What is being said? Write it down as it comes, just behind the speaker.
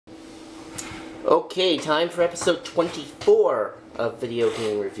Okay, time for episode 24 of Video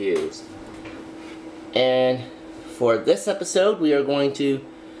Game Reviews. And for this episode, we are going to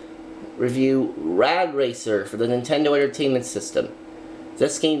review Rad Racer for the Nintendo Entertainment System.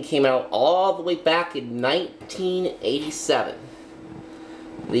 This game came out all the way back in 1987.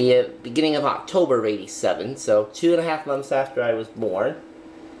 The beginning of October of 87, so 2.5 months after I was born.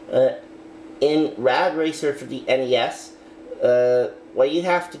 In Rad Racer for the NES, what you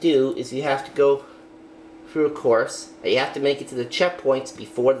have to do is you have to go through a course, and you have to make it to the checkpoints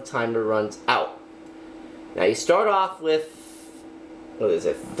before the timer runs out. Now you start off with,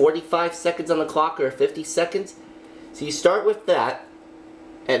 45 seconds on the clock or 50 seconds? So you start with that,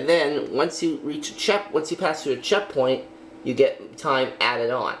 and then once you pass through a checkpoint, you get time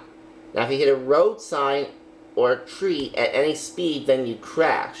added on. Now if you hit a road sign or a tree at any speed, then you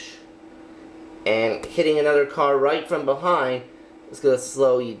crash. And hitting another car right from behind is going to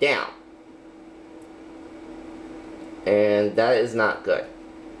slow you down. And that is not good.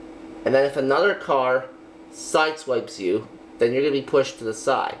 And then if another car sideswipes you, then you're going to be pushed to the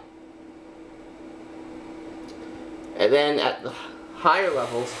side. And then at the higher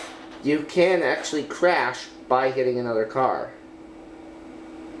levels, you can actually crash by hitting another car.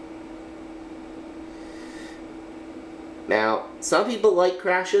 Now, some people like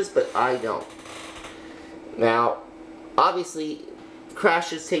crashes, but I don't. Now, obviously,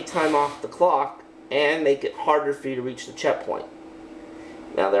 crashes take time off the clock and make it harder for you to reach the checkpoint.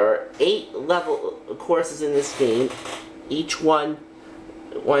 Now, there are 8 level courses in this game, each one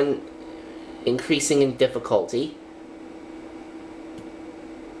increasing in difficulty.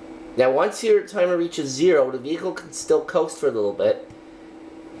 Now, once your timer reaches 0, the vehicle can still coast for a little bit.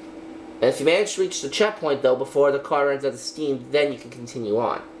 And if you manage to reach the checkpoint, though, before the car runs out of steam, then you can continue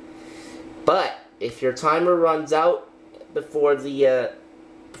on. But if your timer runs out before you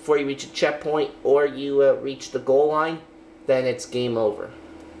reach a checkpoint or you reach the goal line, then it's game over.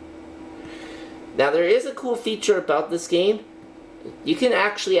 Now there is a cool feature about this game. You can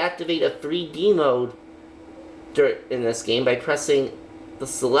actually activate a 3D mode in this game by pressing the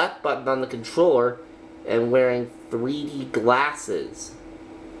select button on the controller and wearing 3D glasses.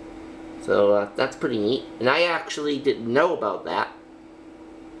 So that's pretty neat. And I actually didn't know about that.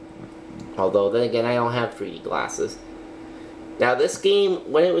 Although, then again, I don't have 3D glasses. Now, this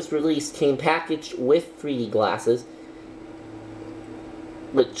game, when it was released, came packaged with 3D glasses,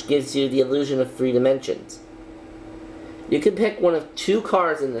 which gives you the illusion of 3 dimensions. You can pick one of 2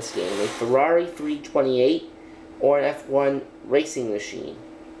 cars in this game, a Ferrari 328 or an F1 racing machine.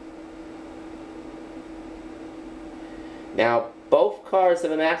 Now, both cars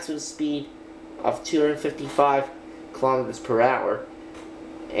have a maximum speed of 255 kilometers per hour.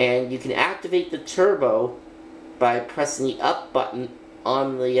 And you can activate the turbo by pressing the up button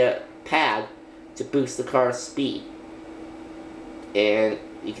on the pad to boost the car's speed. And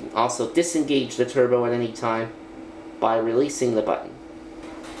you can also disengage the turbo at any time by releasing the button.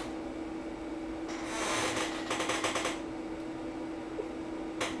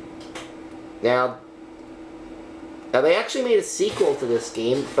 Now they actually made a sequel to this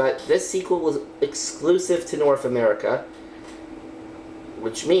game, but this sequel was exclusive to North America.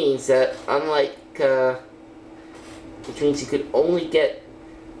 Which means that, which means you could only get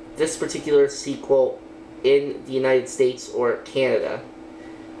this particular sequel in the United States or Canada,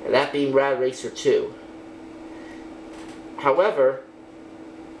 and that being Rad Racer 2. However,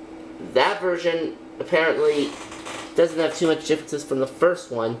 that version apparently doesn't have too much differences from the first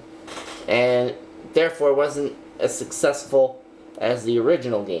one, and therefore wasn't as successful as the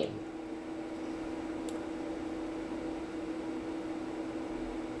original game.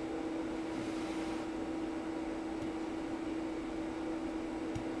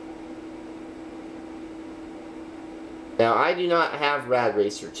 Now, I do not have Rad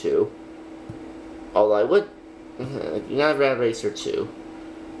Racer 2, although I would. I do not have Rad Racer 2.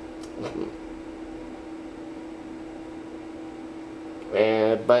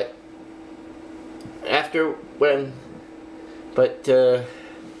 But after when,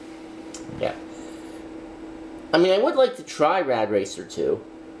 yeah. I mean, I would like to try Rad Racer 2,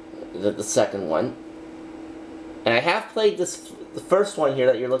 the second one, and I have played the first one here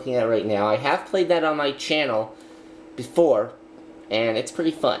that you're looking at right now. I have played that on my channel before, and it's pretty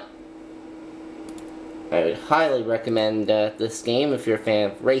fun. I would highly recommend this game if you're a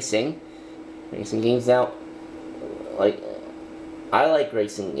fan of racing games. Now, I like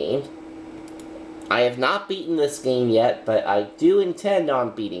racing games. I have not beaten this game yet, but I do intend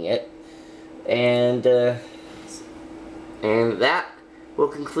on beating it, and that will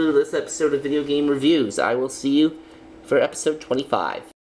conclude this episode of Video Game Reviews. I will see you for episode 25.